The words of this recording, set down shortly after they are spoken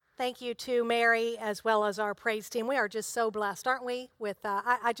Thank you to Mary as well as our praise team. We are just so blessed, aren't we? With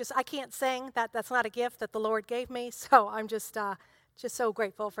I can't sing. That's not a gift that the Lord gave me. So I'm just so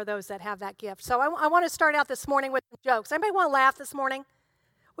grateful for those that have that gift. So I want to start out this morning with some jokes. Anybody want to laugh this morning?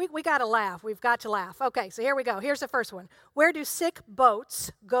 We got to laugh. We've got to laugh. Okay, so here we go. Here's the first one. Where do sick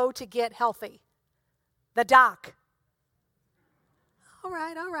boats go to get healthy? The dock. All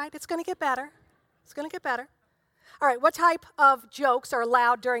right. It's going to get better. It's going to get better. All right, what type of jokes are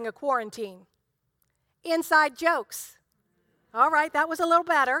allowed during a quarantine? Inside jokes. All right, that was a little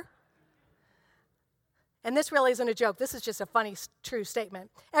better. And this really isn't a joke. This is just a funny, true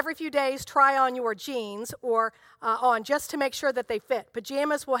statement. Every few days, try on your jeans or on just to make sure that they fit.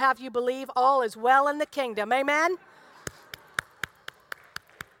 Pajamas will have you believe all is well in the kingdom. Amen?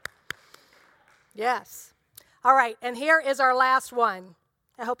 Yes. All right, and here is our last one.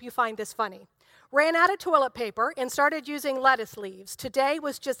 I hope you find this funny. Ran out of toilet paper and started using lettuce leaves. Today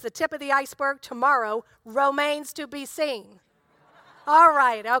was just the tip of the iceberg. Tomorrow remains to be seen. All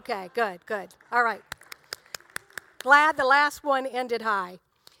right, okay, good. All right. Glad the last one ended high.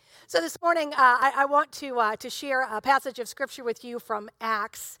 So this morning, I want to share a passage of Scripture with you from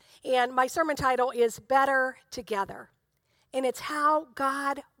Acts, and my sermon title is Better Together. And it's how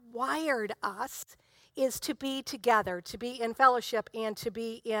God wired us is to be together, to be in fellowship, and to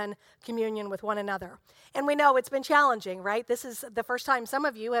be in communion with one another. And we know it's been challenging, right? This is the first time some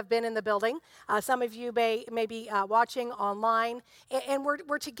of you have been in the building. Some of you may be watching online, and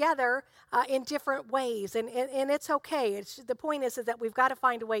we're together in different ways, and it's okay. The point is that we've got to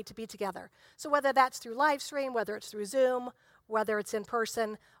find a way to be together. So whether that's through live stream, whether it's through Zoom, whether it's in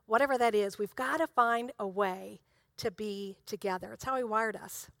person, whatever that is, we've got to find a way to be together. It's how He wired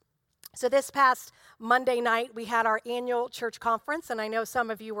us. So this past Monday night, we had our annual church conference, and I know some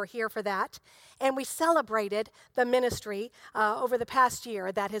of you were here for that. And we celebrated the ministry over the past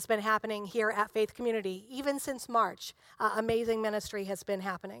year that has been happening here at Faith Community. Even since March, amazing ministry has been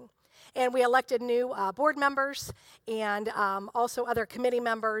happening. And we elected new board members and also other committee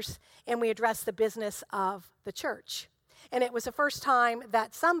members, and we addressed the business of the church. And it was the first time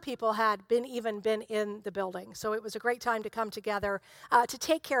that some people had been in the building. So it was a great time to come together to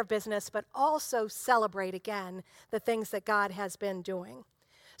take care of business, but also celebrate again the things that God has been doing.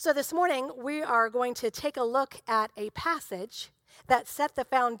 So this morning, we are going to take a look at a passage that set the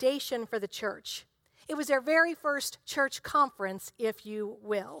foundation for the church. It was their very first church conference, if you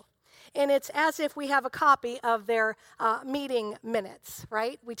will. And it's as if we have a copy of their meeting minutes,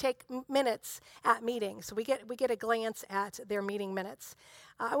 right? We take minutes at meetings, so we get a glance at their meeting minutes.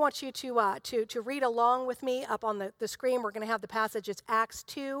 I want you to read along with me up on the screen. We're going to have the passage. It's Acts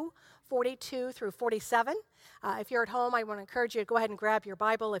 2:42 through 47. If you're at home, I want to encourage you to go ahead and grab your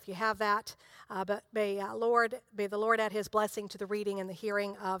Bible if you have that. But may the Lord add His blessing to the reading and the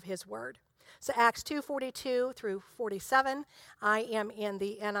hearing of His word. So Acts 2:42 through 47, I am in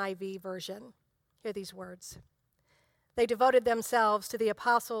the NIV version. Hear these words. They devoted themselves to the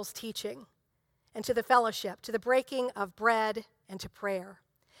apostles' teaching and to the fellowship, to the breaking of bread and to prayer.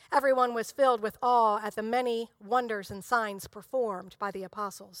 Everyone was filled with awe at the many wonders and signs performed by the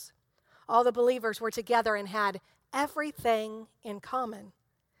apostles. All the believers were together and had everything in common.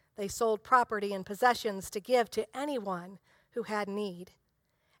 They sold property and possessions to give to anyone who had need.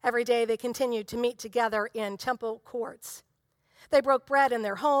 Every day they continued to meet together in temple courts. They broke bread in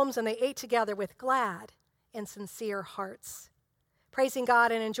their homes and they ate together with glad and sincere hearts, praising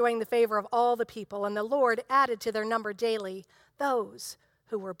God and enjoying the favor of all the people. And the Lord added to their number daily those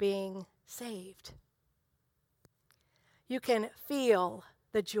who were being saved. You can feel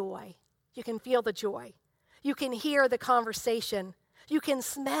the joy. You can feel the joy. You can hear the conversation. You can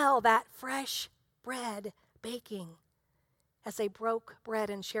smell that fresh bread baking as they broke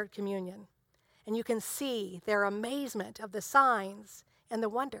bread and shared communion. And you can see their amazement of the signs and the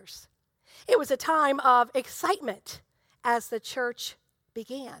wonders. It was a time of excitement as the church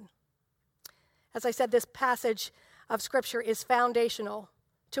began. As I said, this passage of Scripture is foundational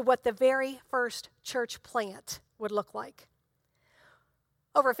to what the very first church plant would look like.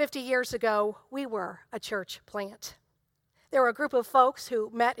 Over 50 years ago, we were a church plant. There were a group of folks who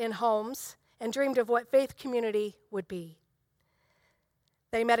met in homes and dreamed of what Faith Community would be.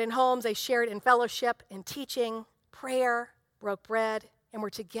 They met in homes, they shared in fellowship, in teaching, prayer, broke bread, and were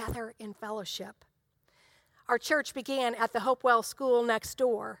together in fellowship. Our church began at the Hopewell School next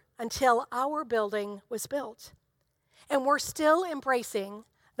door until our building was built. And we're still embracing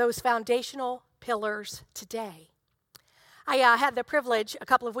those foundational pillars today. I had the privilege a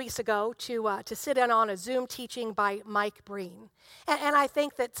couple of weeks ago to sit in on a Zoom teaching by Mike Breen. And I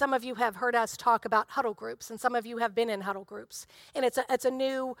think that some of you have heard us talk about huddle groups, and some of you have been in huddle groups. And it's a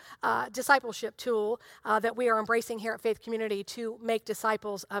new discipleship tool that we are embracing here at Faith Community to make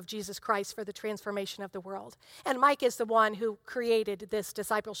disciples of Jesus Christ for the transformation of the world. And Mike is the one who created this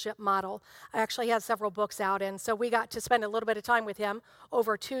discipleship model. Actually, he has several books out, and so we got to spend a little bit of time with him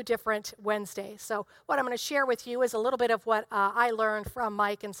over 2 different Wednesdays. So what I'm going to share with you is a little bit of what I learned from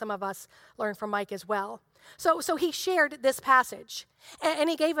Mike, and some of us learned from Mike as well. So he shared this passage, and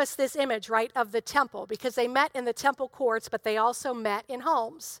he gave us this image, right, of the temple, because they met in the temple courts, but they also met in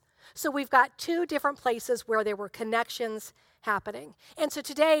homes. So we've got 2 different places where there were connections happening. And so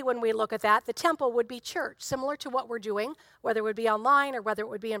today, when we look at that, the temple would be church, similar to what we're doing, whether it would be online or whether it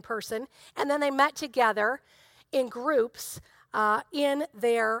would be in person. And then they met together in groups in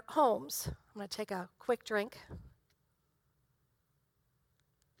their homes. I'm going to take a quick drink.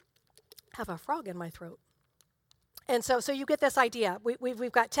 Have a frog in my throat. And so you get this idea.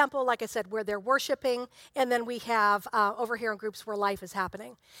 We've got temple, like I said, where they're worshiping, and then we have over here in groups where life is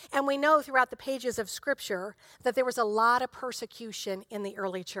happening. And we know throughout the pages of Scripture that there was a lot of persecution in the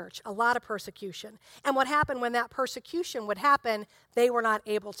early church, a lot of persecution. And what happened when that persecution would happen, they were not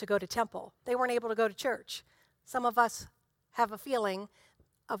able to go to temple. They weren't able to go to church. Some of us have a feeling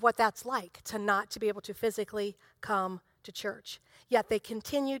of what that's like, to be able to physically come to church. Yet they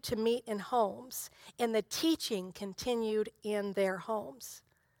continued to meet in homes, and the teaching continued in their homes.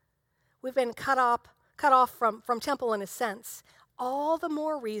 We've been cut off from temple in a sense. All the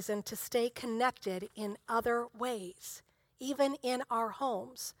more reason to stay connected in other ways, even in our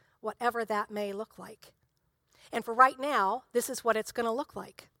homes, whatever that may look like. And for right now, this is what it's going to look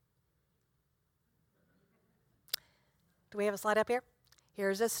like. Do we have a slide up here?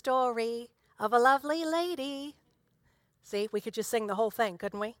 Here's a story of a lovely lady. See, we could just sing the whole thing,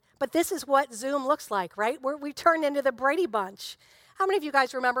 couldn't we? But this is what Zoom looks like, right? We turned into the Brady Bunch. How many of you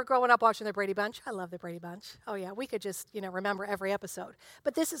guys remember growing up watching the Brady Bunch? I love the Brady Bunch. Oh yeah, we could just, remember every episode.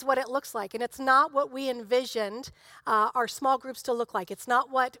 But this is what it looks like, and it's not what we envisioned our small groups to look like. It's not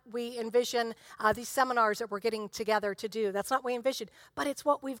what we envision these seminars that we're getting together to do. That's not what we envisioned, but it's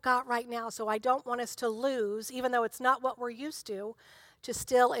what we've got right now. So I don't want us to lose, even though it's not what we're used to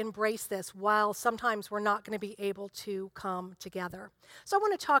still embrace this while sometimes we're not going to be able to come together. So I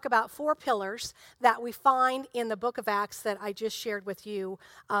want to talk about 4 pillars that we find in the book of Acts that I just shared with you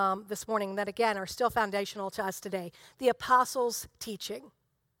this morning that, again, are still foundational to us today. The apostles' teaching.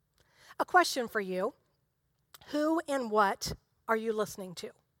 A question for you. Who and what are you listening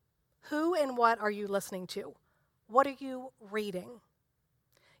to? Who and what are you listening to? What are you reading?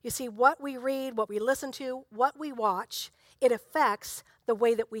 You see, what we read, what we listen to, what we watch, it affects the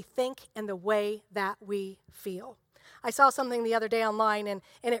way that we think and the way that we feel. I saw something the other day online, and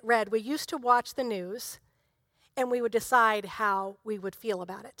it read, we used to watch the news, and we would decide how we would feel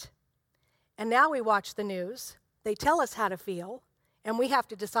about it. And now we watch the news, they tell us how to feel, and we have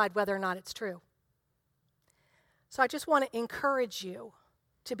to decide whether or not it's true. So I just want to encourage you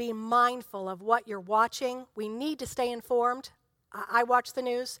to be mindful of what you're watching. We need to stay informed. I watch the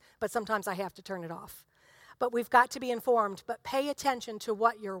news, but sometimes I have to turn it off. But we've got to be informed, but pay attention to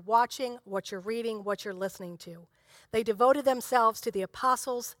what you're watching, what you're reading, what you're listening to. They devoted themselves to the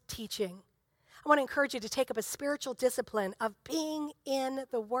apostles' teaching. I want to encourage you to take up a spiritual discipline of being in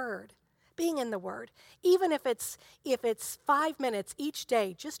the Word. Being in the Word. Even if it's 5 minutes each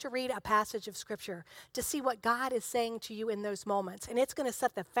day just to read a passage of Scripture, to see what God is saying to you in those moments. And it's going to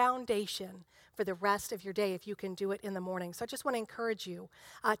set the foundation for the rest of your day if you can do it in the morning. So I just want to encourage you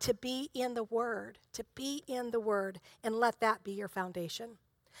to be in the Word, and let that be your foundation.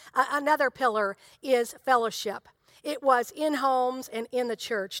 Another pillar is fellowship. It was in homes and in the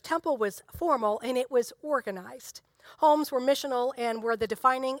church. Temple was formal and it was organized. Homes were missional and were the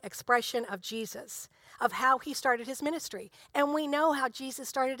defining expression of Jesus, of how he started his ministry. And we know how Jesus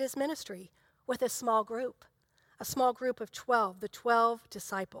started his ministry with a small group of 12, the 12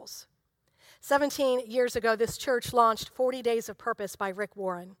 disciples. 17 years ago, this church launched 40 Days of Purpose by Rick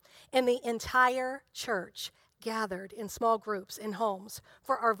Warren, and the entire church gathered in small groups in homes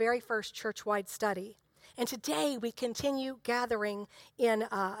for our very first church-wide study. And today we continue gathering in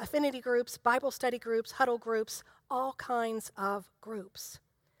affinity groups, Bible study groups, huddle groups, all kinds of groups.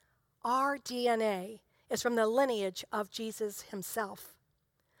 Our DNA is from the lineage of Jesus himself.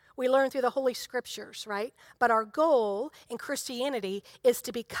 We learn through the Holy Scriptures, right? But our goal in Christianity is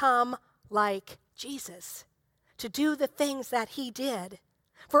to become like Jesus, to do the things that he did,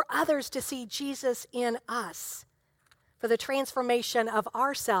 for others to see Jesus in us, for the transformation of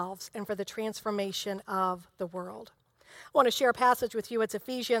ourselves and for the transformation of the world. I want to share a passage with you. It's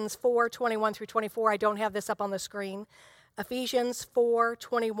Ephesians 4:21 through 24. I don't have this up on the screen. Ephesians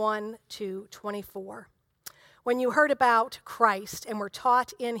 4:21 to 24. When you heard about Christ and were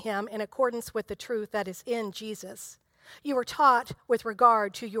taught in him in accordance with the truth that is in Jesus, you were taught with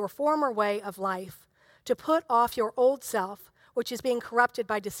regard to your former way of life to put off your old self, which is being corrupted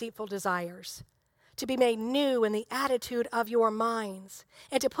by deceitful desires, to be made new in the attitude of your minds,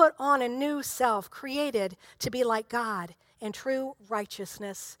 and to put on a new self created to be like God in true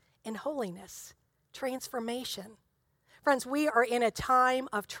righteousness and holiness. Transformation. Friends, we are in a time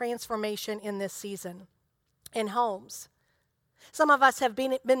of transformation in this season in homes. Some of us have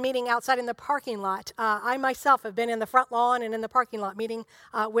been meeting outside in the parking lot. I myself have been in the front lawn and in the parking lot meeting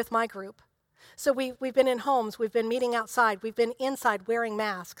with my group. So we've been in homes, we've been meeting outside, we've been inside wearing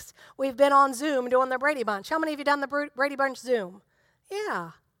masks. We've been on Zoom doing the Brady Bunch. How many of you done the Brady Bunch Zoom?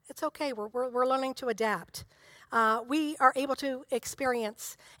 Yeah, it's okay. We're learning to adapt. We are able to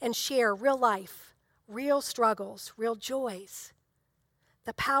experience and share real life, real struggles, real joys.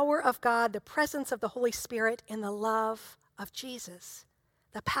 The power of God, the presence of the Holy Spirit, and the love of Jesus.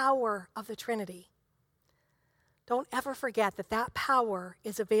 The power of the Trinity. Don't ever forget that that power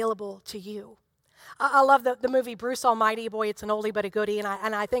is available to you. I love the movie Bruce Almighty. Boy, it's an oldie but a goodie. And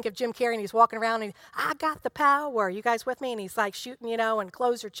I think of Jim Carrey, and he's walking around and I got the power. You guys with me? And he's like shooting, and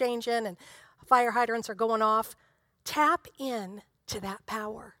clothes are changing and fire hydrants are going off. Tap in to that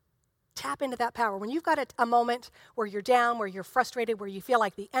power. Tap into that power. When you've got a moment where you're down, where you're frustrated, where you feel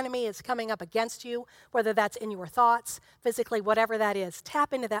like the enemy is coming up against you, whether that's in your thoughts, physically, whatever that is,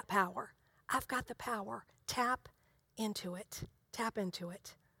 tap into that power. I've got the power. Tap into it. Tap into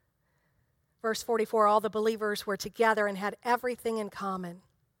it. Verse 44, all the believers were together and had everything in common.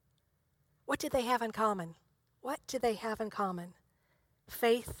 What did they have in common? What did they have in common?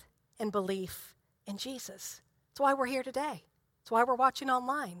 Faith and belief in Jesus. That's why we're here today. That's why we're watching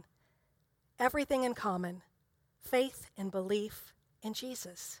online. Everything in common. Faith and belief in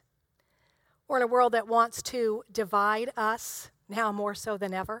Jesus. We're in a world that wants to divide us, now more so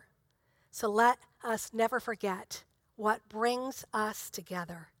than ever. So let us never forget what brings us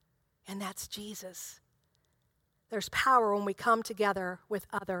together, and that's Jesus. There's power when we come together with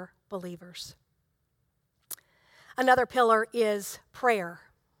other believers. Another pillar is prayer.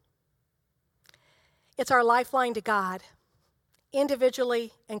 It's our lifeline to God,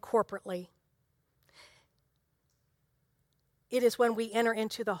 individually and corporately. It is when we enter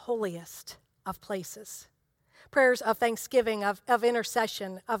into the holiest of places. Prayers of thanksgiving, of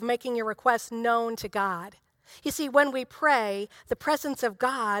intercession, of making your requests known to God. You see, when we pray, the presence of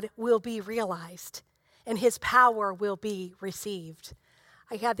God will be realized and his power will be received.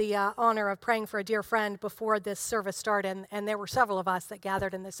 I had the honor of praying for a dear friend before this service started, and there were several of us that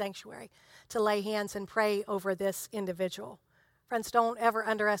gathered in the sanctuary to lay hands and pray over this individual. Friends, don't ever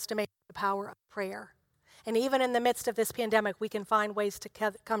underestimate the power of prayer. And even in the midst of this pandemic, we can find ways to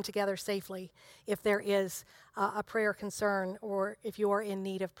come together safely if there is a prayer concern or if you are in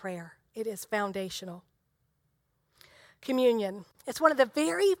need of prayer. It is foundational. Communion. It's one of the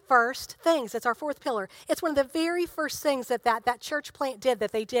very first things. It's our fourth pillar. It's one of the very first things that church plant did,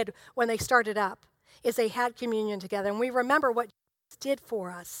 that they did when they started up, is they had communion together. And we remember what Jesus did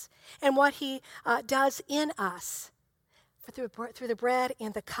for us and what he does in us through the bread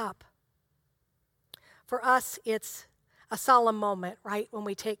and the cup. For us, it's a solemn moment, right, when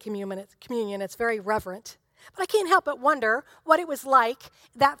we take communion. It's very reverent. But I can't help but wonder what it was like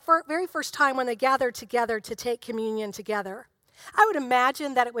that very first time when they gathered together to take communion together. I would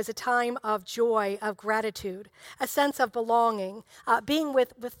imagine that it was a time of joy, of gratitude, a sense of belonging, being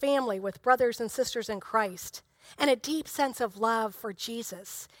with family, with brothers and sisters in Christ, and a deep sense of love for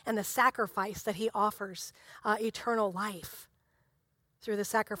Jesus and the sacrifice that he offers, eternal life through the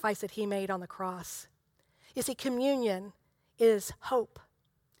sacrifice that he made on the cross. You see, communion is hope.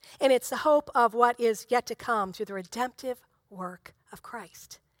 And it's the hope of what is yet to come through the redemptive work of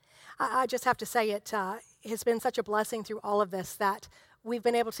Christ. I just have to say it has been such a blessing through all of this that we've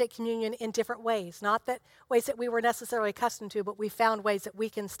been able to take communion in different ways. Not that ways that we were necessarily accustomed to, but we found ways that we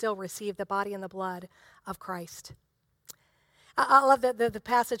can still receive the body and the blood of Christ. I love the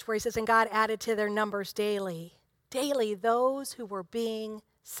passage where he says, and God added to their numbers daily those who were being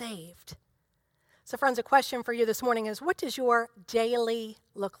saved. So friends, a question for you this morning is, what does your daily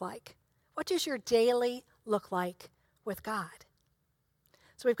look like? What does your daily look like with God?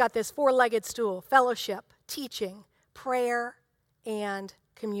 So we've got this four-legged stool: fellowship, teaching, prayer, and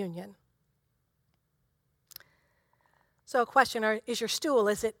communion. So a question, is your stool,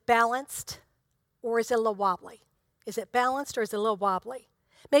 is it balanced or is it a little wobbly? Is it balanced or is it a little wobbly?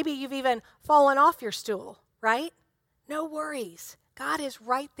 Maybe you've even fallen off your stool, right? No worries. God is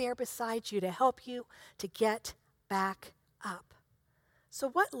right there beside you to help you to get back up. So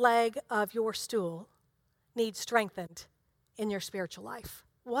what leg of your stool needs strengthened in your spiritual life?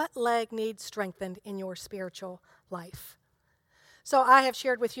 What leg needs strengthened in your spiritual life? So I have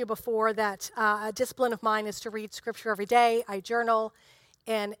shared with you before that a discipline of mine is to read Scripture every day. I journal,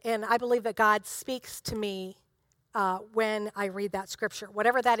 and I believe that God speaks to me when I read that Scripture,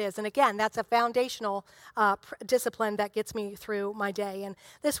 whatever that is. And again, that's a foundational discipline that gets me through my day. And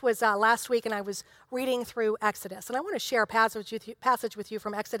this was last week, and I was reading through Exodus. And I want to share a passage with you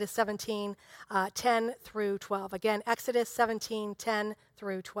from Exodus 17, 10 through 12. Again, Exodus 17, 10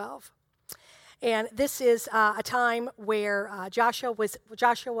 through 12. And this is a time where Joshua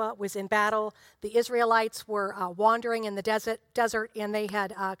was in battle. The Israelites were wandering in the desert, and they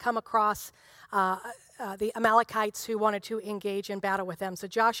had come across the Amalekites who wanted to engage in battle with them. So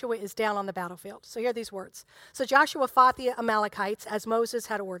Joshua is down on the battlefield. So hear these words. So Joshua fought the Amalekites as Moses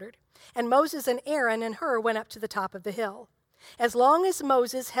had ordered. And Moses and Aaron and Hur went up to the top of the hill. As long as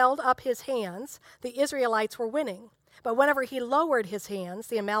Moses held up his hands, the Israelites were winning. But whenever he lowered his hands,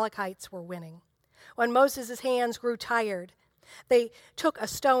 the Amalekites were winning. When Moses' hands grew tired, they took a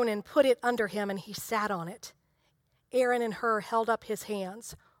stone and put it under him, and he sat on it. Aaron and Hur held up his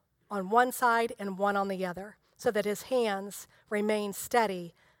hands on one side and one on the other, so that his hands remained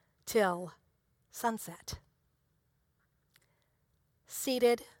steady till sunset.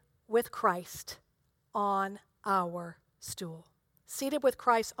 Seated with Christ on our stool. Seated with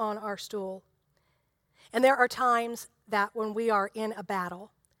Christ on our stool. And there are times that when we are in a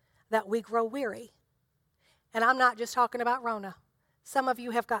battle, that we grow weary. And I'm not just talking about Rona. Some of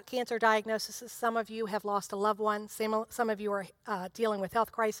you have got cancer diagnoses. Some of you have lost a loved one. Some of you are dealing with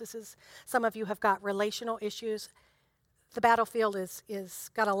health crises. Some of you have got relational issues. The battlefield is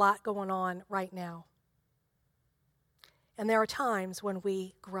got a lot going on right now. And there are times when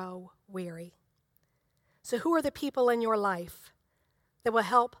we grow weary. So who are the people in your life that will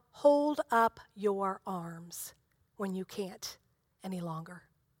help hold up your arms when you can't any longer?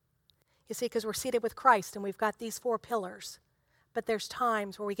 You see, because we're seated with Christ and we've got these four pillars, but there's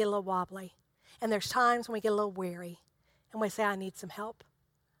times where we get a little wobbly, and there's times when we get a little weary, and we say, I need some help.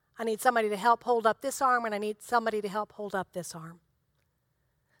 I need somebody to help hold up this arm, and I need somebody to help hold up this arm.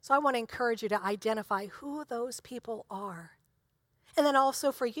 So I want to encourage you to identify who those people are. And then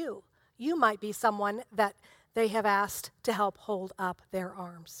also for you, you might be someone that they have asked to help hold up their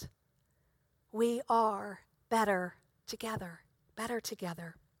arms. We are better together, better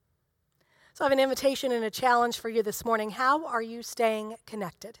together. So I have an invitation and a challenge for you this morning. How are you staying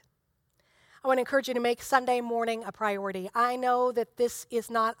connected? I want to encourage you to make Sunday morning a priority. I know that this is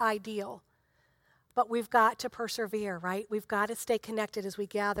not ideal, but we've got to persevere, right? We've got to stay connected as we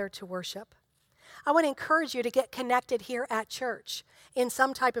gather to worship. I want to encourage you to get connected here at church in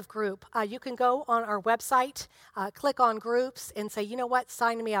some type of group. You can go on our website, click on groups, and say, you know what,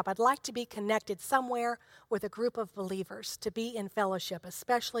 sign me up. I'd like to be connected somewhere with a group of believers, to be in fellowship,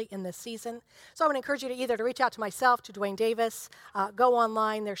 especially in this season. So I would encourage you to either to reach out to myself, to Dwayne Davis, go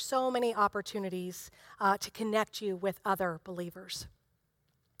online. There's so many opportunities to connect you with other believers.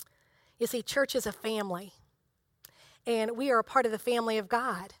 You see, church is a family, and we are a part of the family of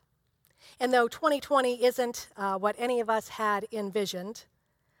God. And though 2020 isn't what any of us had envisioned,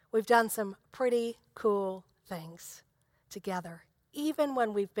 we've done some pretty cool things together, even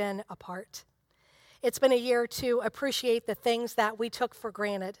when we've been apart. It's been a year to appreciate the things that we took for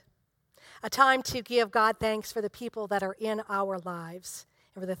granted, a time to give God thanks for the people that are in our lives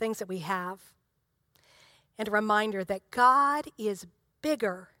and for the things that we have, and a reminder that God is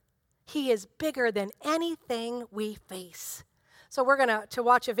bigger. He is bigger than anything we face. So we're going to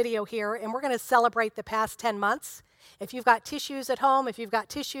watch a video here, and we're going to celebrate the past 10 months. If you've got tissues at home, if you've got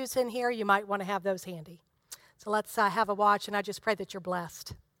tissues in here, you might want to have those handy. So let's have a watch, and I just pray that you're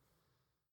blessed.